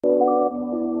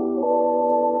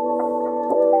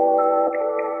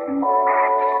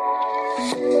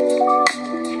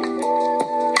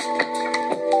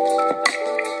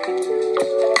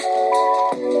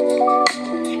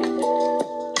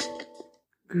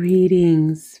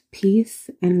Greetings, peace,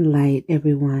 and light,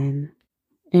 everyone,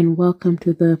 and welcome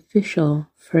to the official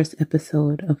first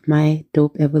episode of my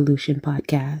Dope Evolution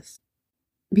podcast.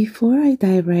 Before I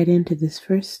dive right into this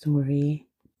first story,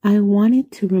 I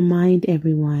wanted to remind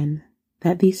everyone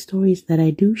that these stories that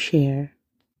I do share,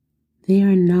 they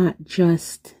are not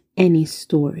just any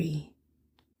story.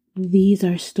 These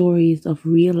are stories of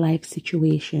real life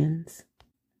situations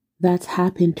that's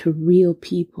happened to real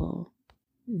people.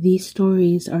 These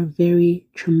stories are very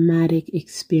traumatic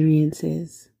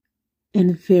experiences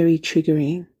and very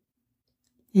triggering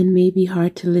and may be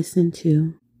hard to listen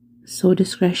to, so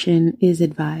discretion is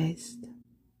advised.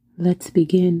 Let's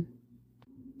begin.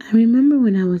 I remember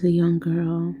when I was a young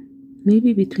girl,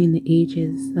 maybe between the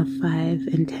ages of 5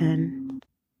 and 10,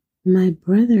 my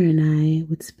brother and I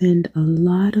would spend a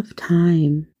lot of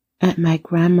time at my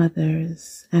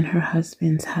grandmother's and her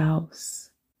husband's house.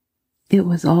 It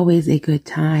was always a good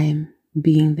time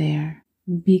being there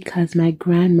because my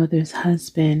grandmother's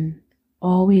husband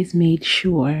always made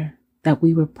sure that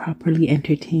we were properly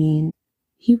entertained.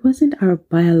 He wasn't our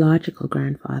biological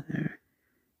grandfather,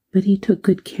 but he took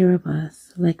good care of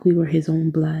us like we were his own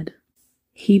blood.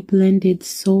 He blended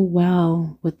so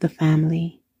well with the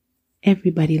family.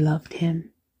 Everybody loved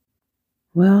him.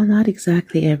 Well, not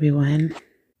exactly everyone.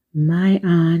 My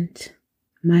aunt,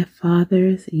 my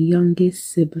father's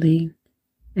youngest sibling,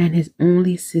 and his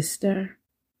only sister,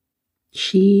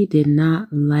 she did not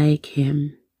like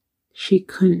him. She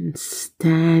couldn't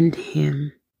stand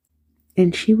him.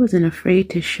 And she wasn't afraid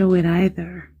to show it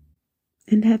either.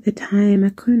 And at the time, I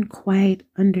couldn't quite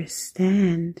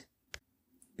understand.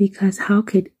 Because how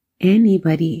could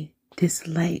anybody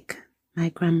dislike my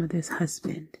grandmother's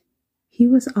husband? He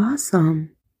was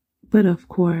awesome. But of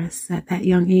course, at that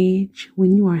young age,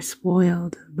 when you are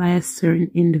spoiled by a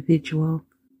certain individual,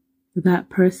 that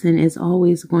person is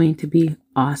always going to be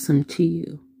awesome to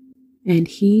you. And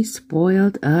he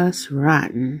spoiled us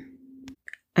rotten.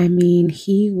 I mean,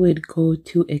 he would go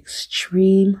to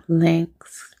extreme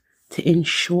lengths to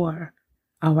ensure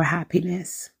our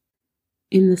happiness.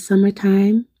 In the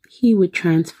summertime, he would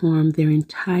transform their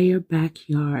entire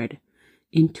backyard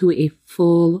into a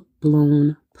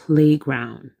full-blown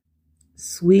playground.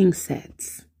 Swing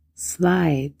sets,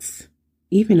 slides,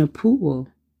 even a pool.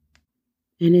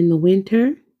 And in the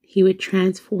winter, he would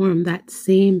transform that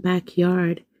same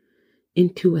backyard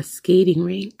into a skating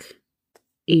rink,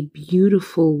 a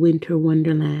beautiful winter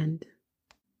wonderland.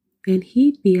 And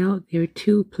he'd be out there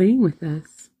too, playing with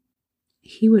us.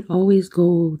 He would always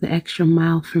go the extra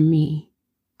mile for me,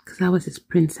 because I was his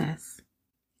princess.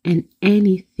 And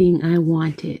anything I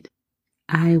wanted,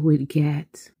 I would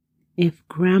get. If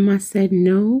Grandma said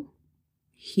no,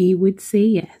 he would say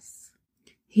yes.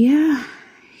 Yeah.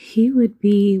 He would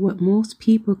be what most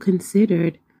people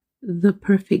considered the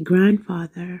perfect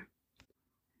grandfather.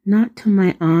 Not to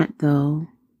my aunt, though.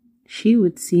 She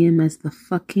would see him as the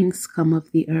fucking scum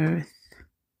of the earth.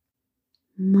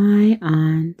 My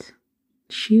aunt,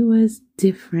 she was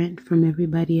different from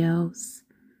everybody else,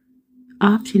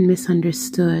 often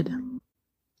misunderstood.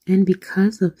 And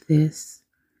because of this,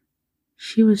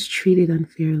 she was treated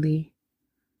unfairly,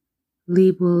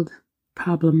 labeled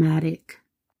problematic.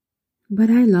 But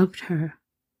I loved her,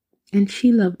 and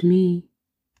she loved me.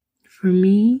 For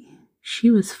me,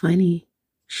 she was funny.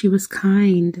 She was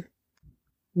kind.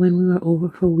 When we were over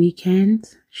for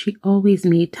weekends, she always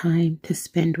made time to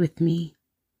spend with me.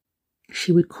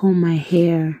 She would comb my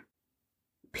hair,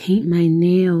 paint my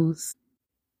nails,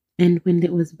 and when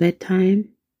it was bedtime,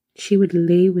 she would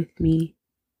lay with me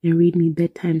and read me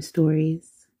bedtime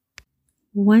stories.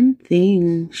 One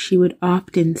thing she would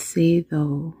often say,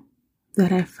 though,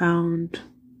 that I found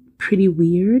pretty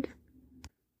weird,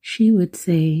 she would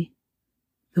say,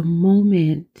 the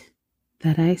moment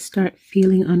that I start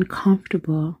feeling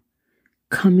uncomfortable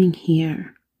coming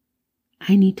here,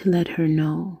 I need to let her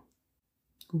know.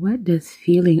 What does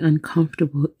feeling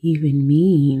uncomfortable even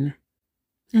mean?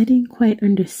 I didn't quite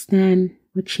understand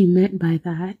what she meant by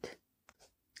that,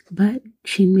 but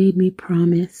she made me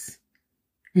promise,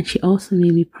 and she also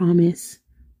made me promise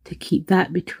to keep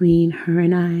that between her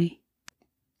and I.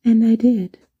 And I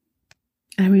did.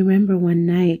 I remember one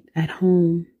night at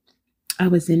home, I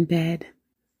was in bed,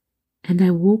 and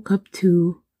I woke up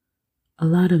to a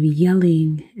lot of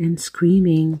yelling and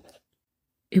screaming.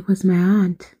 It was my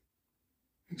aunt,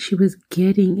 and she was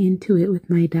getting into it with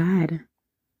my dad.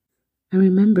 I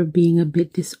remember being a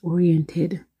bit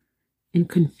disoriented and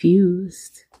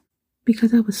confused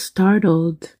because I was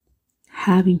startled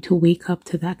having to wake up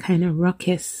to that kind of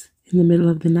ruckus in the middle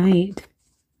of the night.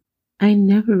 I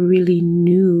never really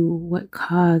knew what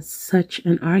caused such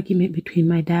an argument between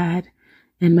my dad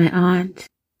and my aunt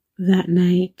that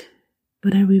night.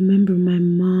 But I remember my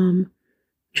mom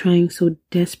trying so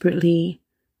desperately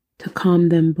to calm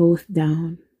them both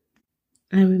down.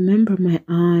 I remember my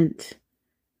aunt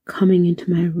coming into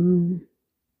my room,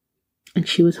 and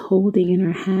she was holding in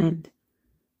her hand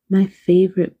my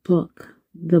favorite book,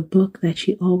 the book that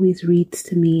she always reads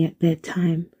to me at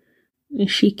bedtime. And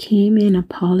she came in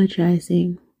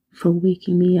apologizing for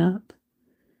waking me up,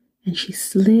 and she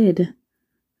slid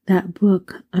that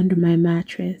book under my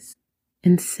mattress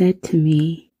and said to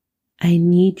me, "I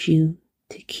need you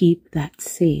to keep that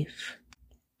safe.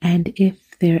 And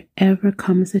if there ever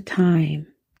comes a time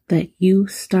that you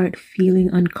start feeling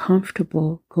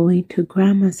uncomfortable going to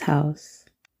Grandma's house,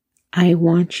 I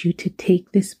want you to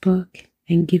take this book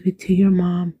and give it to your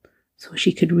mom so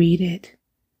she could read it.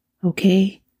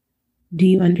 Okay? Do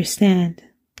you understand?"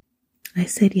 I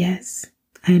said, "Yes,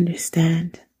 I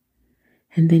understand."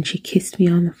 And then she kissed me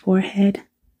on the forehead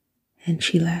and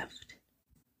she left.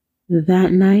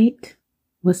 That night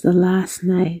was the last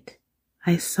night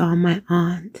I saw my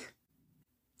aunt.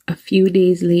 A few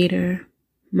days later,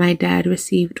 my dad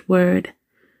received word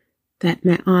that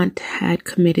my aunt had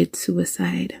committed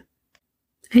suicide.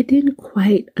 I didn't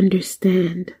quite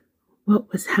understand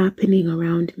what was happening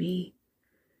around me.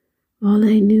 All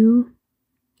I knew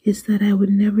is that I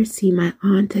would never see my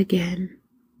aunt again.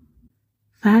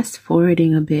 Fast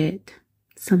forwarding a bit,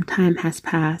 some time has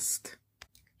passed,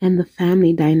 and the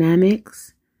family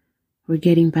dynamics were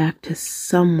getting back to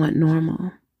somewhat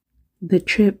normal. The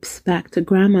trips back to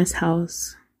Grandma's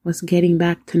house was getting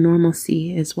back to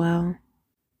normalcy as well.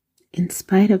 In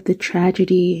spite of the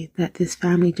tragedy that this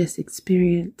family just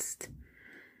experienced,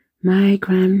 my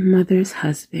grandmother's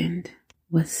husband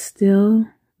was still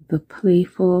the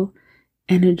playful,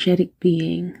 energetic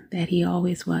being that he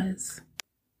always was.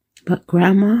 But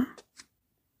Grandma,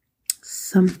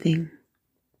 something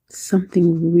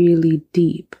really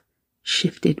deep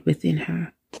shifted within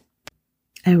her.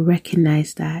 I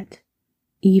recognized that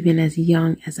even as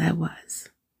young as I was.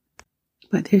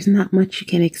 But there's not much you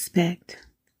can expect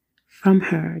from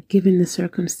her given the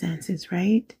circumstances,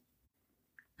 right?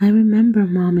 I remember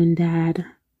Mom and Dad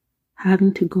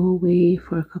having to go away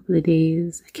for a couple of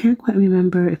days. I can't quite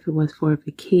remember if it was for a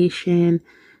vacation,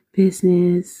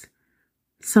 business,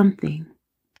 something.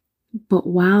 But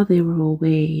while they were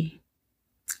away,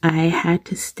 I had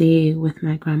to stay with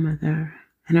my grandmother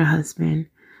and her husband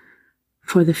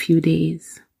for the few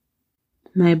days.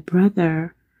 My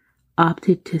brother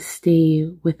opted to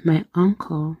stay with my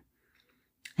uncle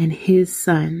and his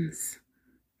sons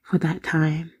for that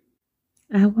time.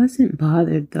 I wasn't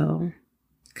bothered though,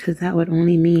 because that would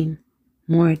only mean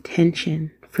more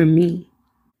attention for me.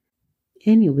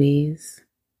 Anyways,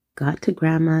 got to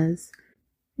Grandma's,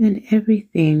 and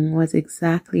everything was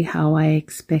exactly how I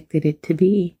expected it to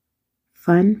be.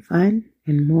 Fun,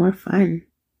 and more fun.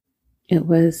 It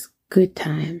was good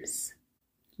times.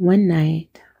 One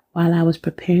night, while I was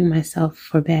preparing myself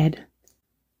for bed,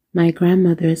 my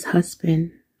grandmother's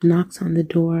husband knocks on the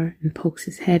door and pokes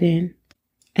his head in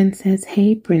and says,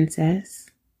 "Hey, princess,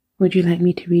 would you like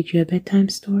me to read you a bedtime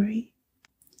story?"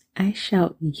 I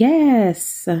shout,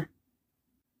 "Yes!"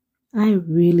 I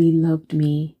really loved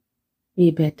me a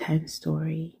bedtime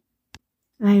story.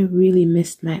 I really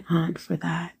missed my aunt for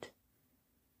that.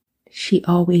 She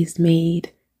always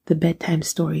made the bedtime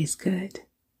stories good.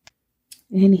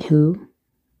 Anywho,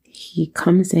 he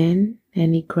comes in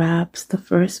and he grabs the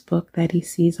first book that he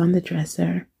sees on the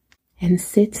dresser and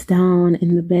sits down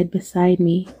in the bed beside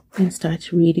me and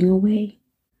starts reading away.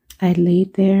 I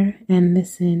laid there and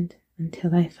listened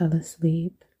until I fell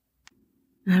asleep.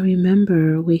 I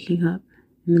remember waking up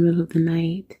in the middle of the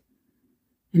night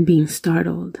and being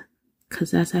startled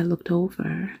because as I looked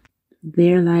over,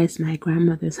 there lies my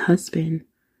grandmother's husband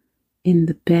in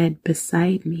the bed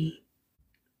beside me,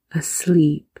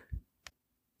 asleep.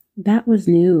 That was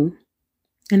new.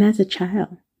 And as a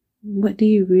child, what do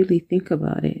you really think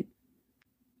about it?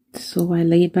 So I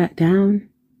laid back down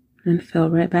and fell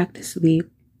right back to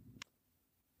sleep.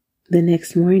 The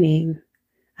next morning,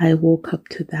 I woke up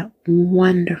to that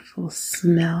wonderful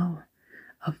smell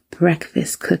of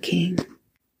breakfast cooking.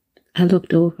 I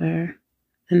looked over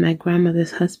and my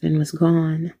grandmother's husband was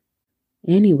gone.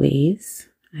 Anyways,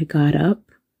 I got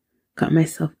up, got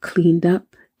myself cleaned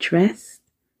up, dressed,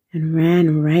 and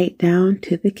ran right down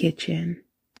to the kitchen.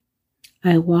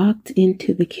 I walked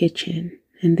into the kitchen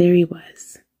and there he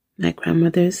was, my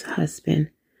grandmother's husband,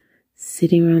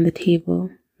 sitting around the table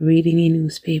reading a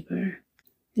newspaper,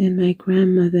 and my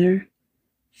grandmother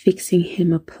fixing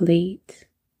him a plate.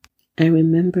 I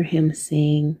remember him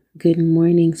saying, "Good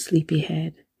morning,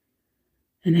 sleepyhead."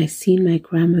 And I seen my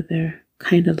grandmother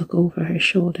kind of look over her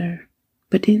shoulder,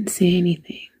 but didn't say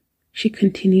anything. She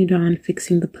continued on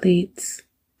fixing the plates.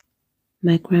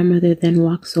 My grandmother then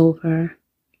walks over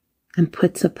and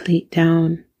puts a plate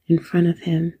down in front of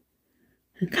him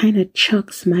and kind of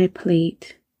chucks my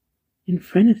plate in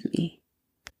front of me.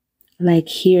 Like,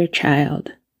 "Here,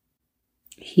 child."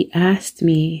 He asked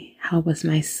me how was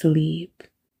my sleep,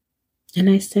 and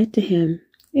I said to him,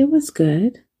 "It was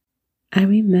good." I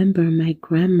remember my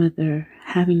grandmother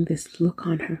having this look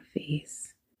on her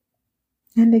face.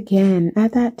 And again,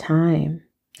 at that time,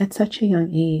 at such a young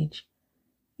age,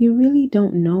 you really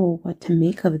don't know what to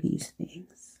make of these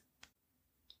things.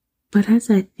 But as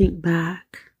I think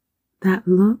back, that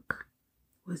look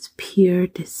was pure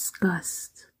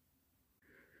disgust.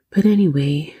 But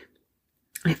anyway,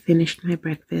 I finished my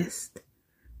breakfast.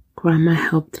 Grandma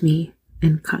helped me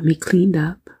and got me cleaned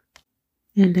up,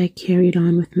 and I carried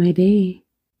on with my day.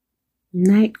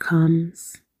 Night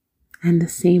comes, and the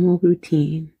same old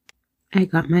routine. I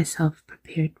got myself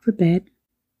prepared for bed,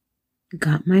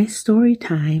 got my story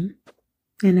time,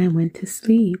 and I went to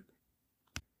sleep.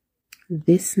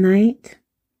 This night,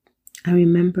 I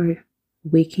remember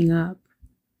waking up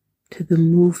to the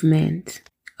movement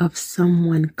of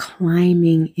someone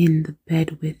climbing in the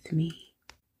bed with me.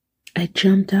 I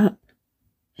jumped up,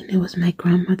 and it was my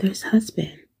grandmother's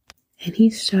husband. And he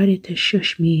started to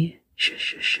shush me.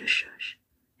 "Shush, shush, shush, shush.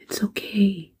 It's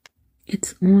okay.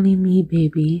 It's only me,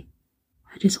 baby.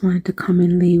 I just wanted to come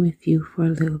and lay with you for a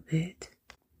little bit,"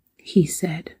 he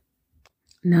said.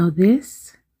 Now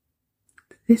this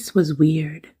was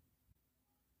weird.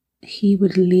 He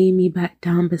would lay me back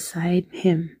down beside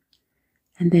him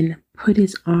and then put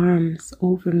his arms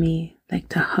over me like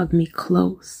to hug me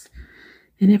close.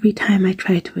 And every time I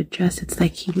tried to adjust, it's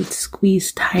like he would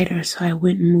squeeze tighter so I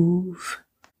wouldn't move.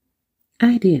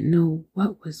 I didn't know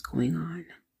what was going on,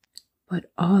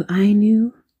 but all I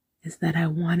knew is that I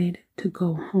wanted to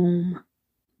go home.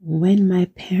 When my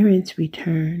parents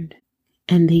returned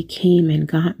and they came and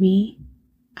got me,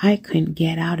 I couldn't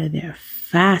get out of there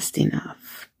fast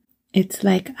enough. It's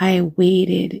like I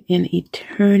waited an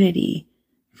eternity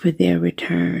for their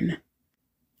return.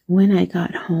 When I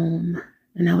got home,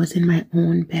 and I was in my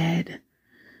own bed,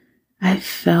 I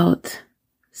felt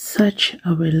such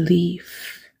a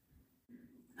relief.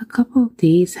 A couple of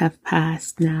days have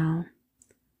passed now,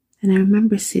 and I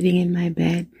remember sitting in my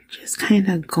bed just kind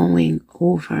of going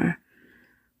over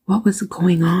what was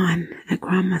going on at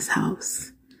Grandma's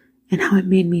house and how it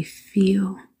made me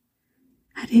feel.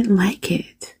 I didn't like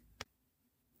it.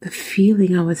 The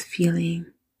feeling I was feeling,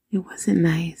 it wasn't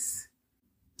nice.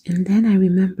 And then I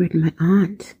remembered my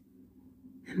aunt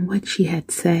and what she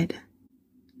had said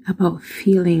about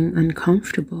feeling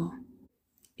uncomfortable.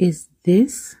 Is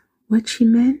this what she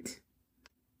meant?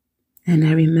 And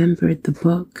I remembered the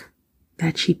book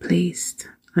that she placed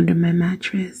under my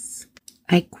mattress.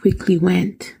 I quickly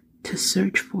went to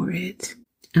search for it,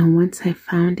 and once I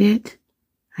found it,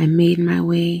 I made my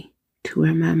way to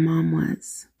where my mom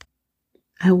was.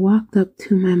 I walked up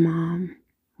to my mom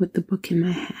with the book in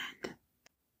my hand,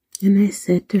 and I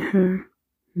said to her,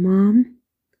 "Mom,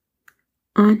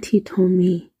 Auntie told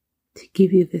me to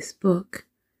give you this book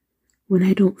when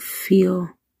I don't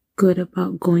feel good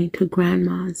about going to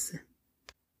Grandma's."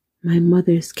 My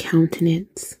mother's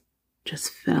countenance just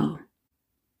fell.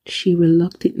 She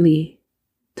reluctantly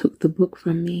took the book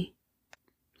from me.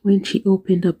 When she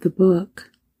opened up the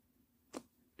book,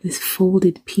 this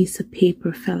folded piece of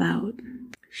paper fell out.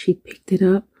 She picked it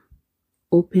up,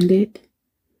 opened it,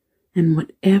 and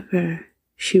whatever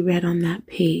she read on that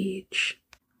page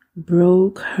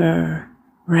broke her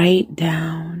right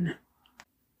down.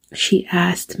 She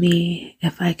asked me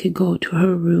if I could go to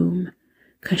her room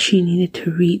because she needed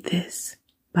to read this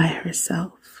by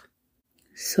herself.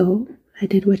 So I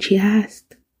did what she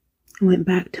asked. I went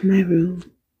back to my room.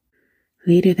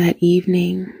 Later that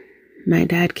evening, my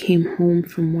dad came home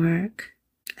from work.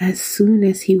 As soon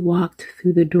as he walked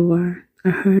through the door, I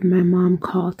heard my mom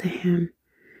call to him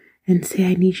and say,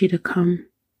 "I need you to come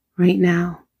right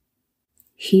now."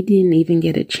 He didn't even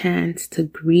get a chance to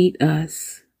greet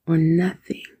us or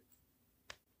nothing.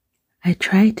 I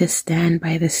tried to stand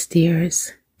by the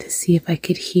stairs to see if I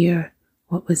could hear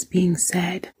what was being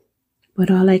said,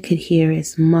 but all I could hear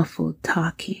is muffled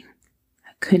talking.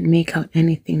 I couldn't make out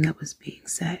anything that was being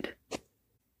said.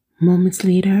 Moments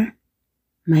later,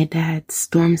 my dad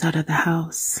storms out of the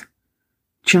house,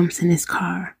 jumps in his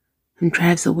car, and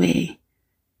drives away,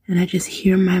 and I just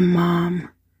hear my mom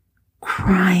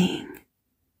crying.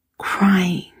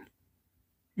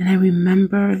 And I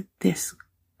remember this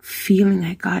feeling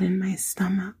I got in my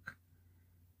stomach.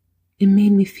 It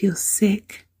made me feel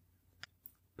sick,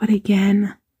 But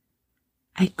again,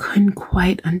 I couldn't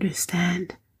quite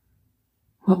understand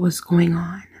what was going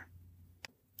on.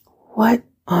 What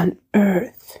on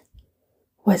earth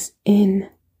was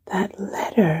in that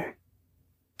letter?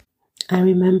 I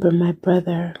remember my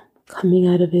brother coming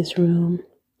out of his room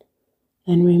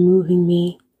and removing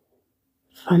me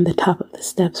from the top of the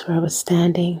steps where I was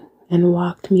standing and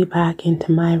walked me back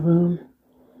into my room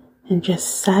and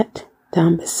just sat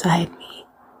down beside me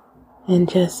and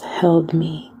just held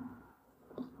me.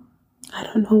 I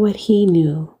don't know what he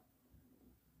knew,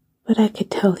 but I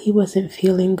could tell he wasn't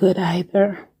feeling good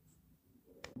either.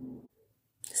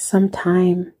 Some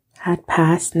time had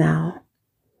passed now,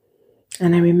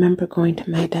 and I remember going to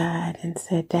my dad and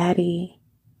said, "Daddy,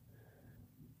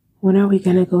 when are we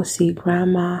going to go see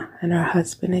Grandma and her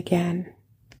husband again?"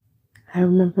 I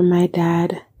remember my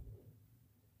dad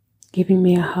giving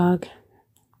me a hug,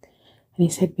 and he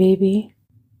said, "Baby,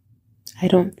 I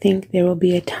don't think there will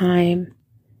be a time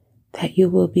that you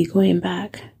will be going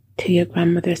back to your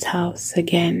grandmother's house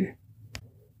again."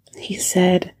 He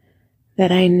said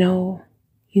that I know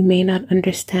you may not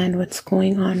understand what's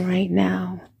going on right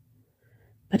now,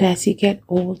 but as you get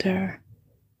older,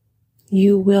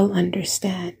 you will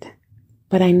understand.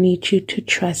 But I need you to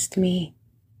trust me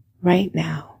right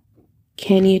now.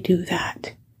 Can you do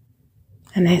that?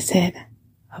 And I said,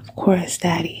 "Of course,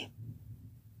 Daddy.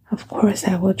 Of course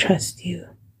I will trust you."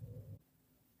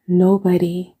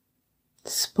 Nobody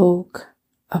spoke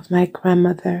of my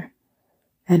grandmother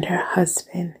and her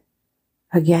husband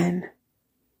again.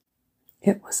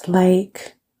 It was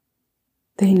like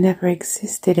they never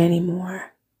existed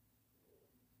anymore.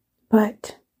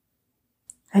 But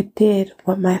I did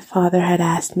what my father had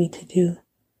asked me to do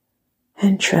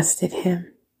and trusted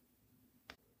him.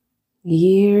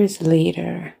 Years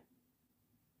later,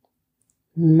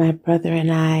 my brother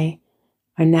and I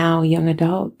are now young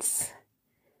adults.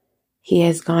 He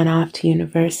has gone off to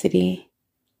university,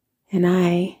 and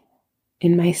I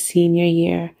in my senior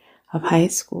year of high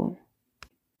school.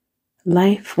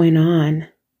 Life went on,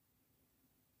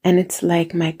 and it's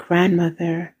like my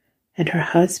grandmother and her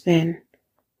husband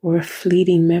were a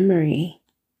fleeting memory.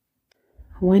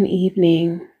 One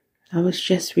evening, I was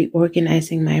just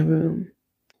reorganizing my room,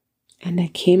 and I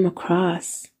came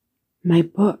across my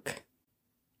book.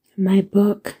 My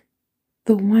book,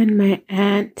 the one my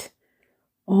aunt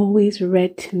always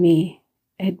read to me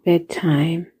at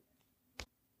bedtime.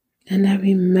 And I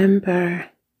remember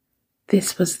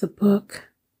this was the book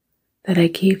that I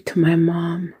gave to my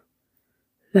mom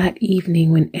that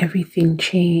evening when everything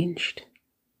changed.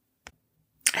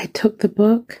 I took the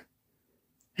book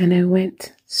and I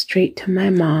went straight to my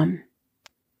mom.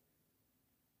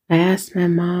 I asked my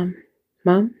mom,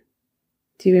 "Mom,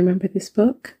 do you remember this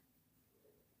book?"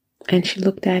 And she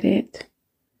looked at it.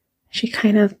 She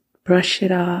kind of brushed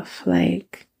it off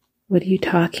like, "What are you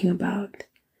talking about?"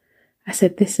 I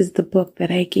said, "This is the book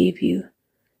that I gave you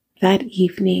that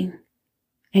evening,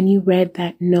 and you read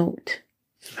that note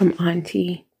from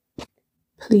Auntie."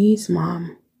 "Please,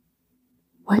 Mom,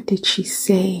 what did she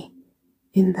say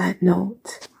in that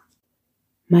note?"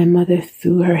 My mother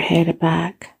threw her head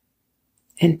back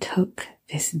and took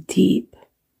this deep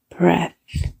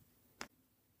breath.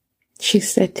 She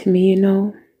said to me,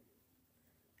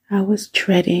 "I was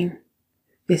dreading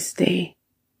this day,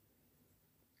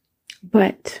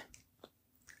 but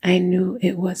I knew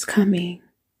it was coming.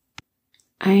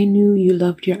 I knew you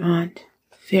loved your aunt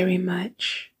very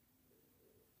much,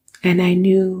 and I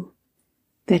knew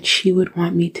that she would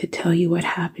want me to tell you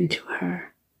what happened to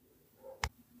her.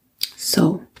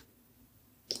 So,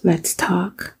 let's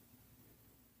talk."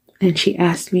 And she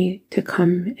asked me to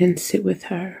come and sit with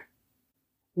her.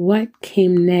 What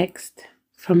came next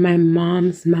from my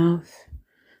mom's mouth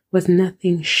was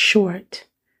nothing short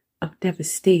of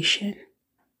devastation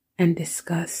and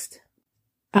disgust.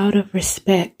 Out of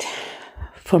respect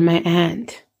for my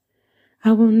aunt,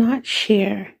 I will not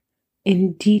share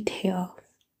in detail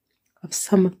of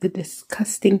some of the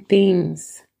disgusting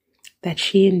things that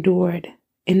she endured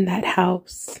in that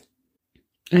house.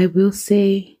 I will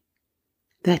say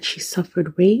that she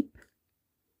suffered rape,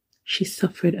 she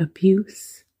suffered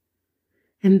abuse,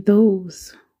 and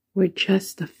those were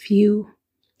just a few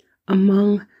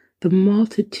among the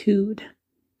multitude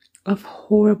of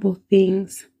horrible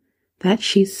things that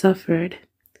she suffered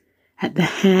at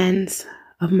the hands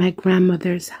of my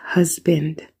grandmother's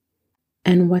husband.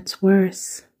 And what's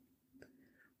worse,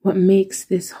 what makes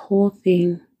this whole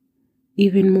thing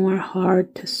even more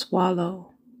hard to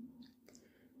swallow,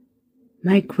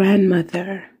 my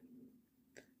grandmother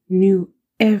knew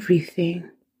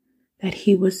everything that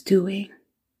he was doing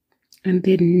and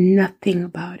did nothing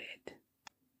about it.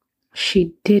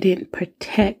 she didn't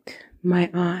protect my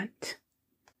aunt.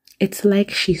 It's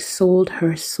like she sold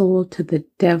her soul to the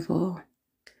devil.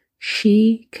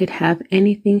 She could have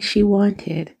anything she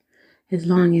wanted as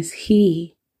long as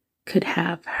he could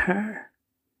have her.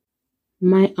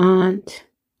 My aunt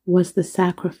was the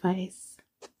sacrifice.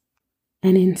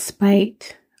 And in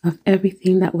spite of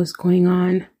everything that was going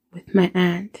on with my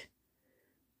aunt,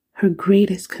 her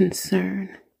greatest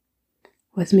concern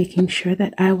was making sure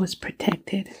that I was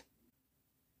protected.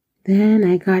 Then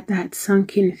I got that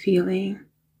sunken feeling,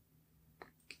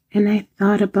 and I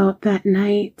thought about that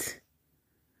night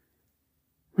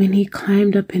when he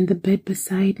climbed up in the bed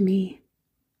beside me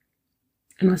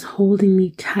and was holding me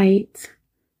tight.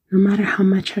 No matter how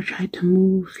much I tried to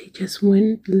move, he just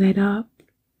wouldn't let up.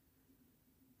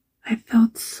 I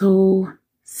felt so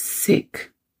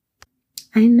sick.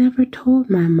 I never told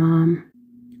my mom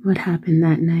what happened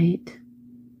that night.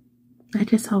 I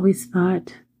just always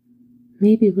thought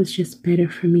maybe it was just better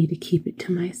for me to keep it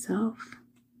to myself.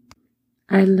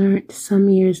 I learned some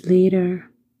years later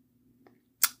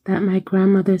that my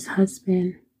grandmother's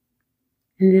husband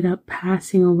ended up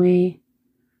passing away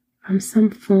from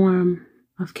some form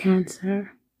of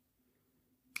cancer.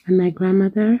 And my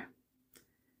grandmother,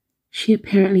 she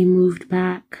apparently moved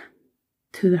back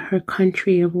to her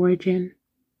country of origin.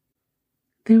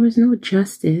 There was no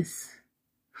justice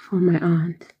for my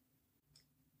aunt.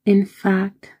 In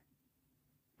fact,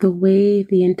 the way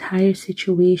the entire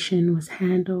situation was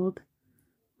handled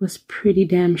was pretty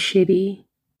damn shitty.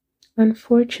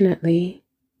 Unfortunately,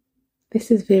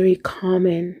 this is very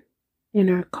common in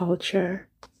our culture.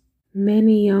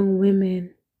 Many young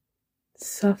women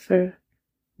suffer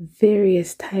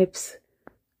various types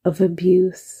of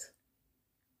abuse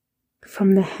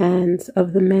from the hands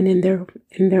of the men in their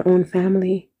own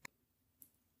family.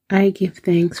 I give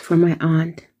thanks for my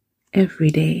aunt every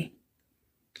day,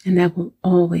 and I will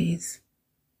always,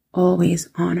 always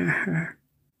honor her.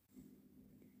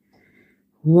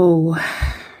 Whoa,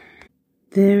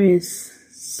 there is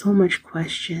so much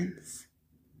questions,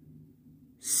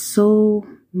 so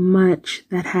much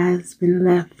that has been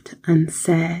left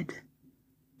unsaid.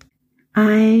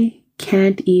 I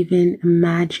can't even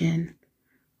imagine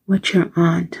what your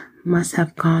aunt must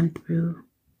have gone through.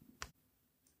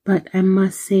 But I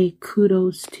must say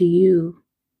kudos to you.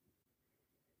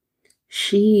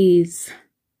 She's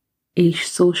a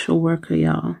social worker,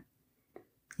 y'all.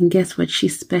 And guess what she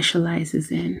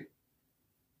specializes in?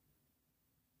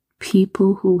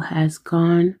 People who has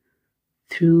gone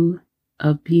through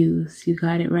abuse. You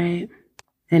got it right.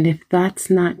 And if that's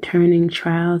not turning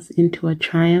trials into a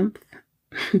triumph,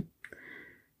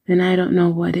 then I don't know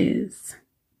what is.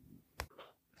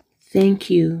 Thank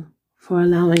you for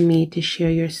allowing me to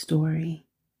share your story.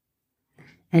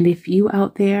 And if you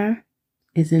out there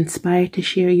is inspired to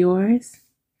share yours,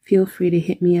 feel free to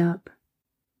hit me up.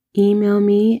 Email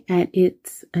me at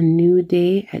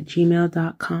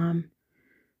itsanewday@gmail.com.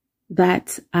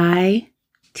 That's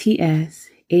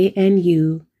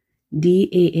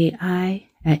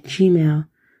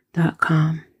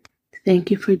itsanudai@gmail.com.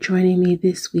 Thank you for joining me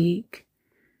this week.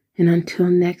 And until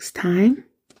next time,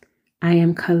 I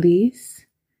am Khalees.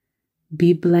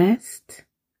 Be blessed.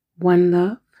 One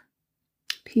love.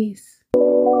 Peace.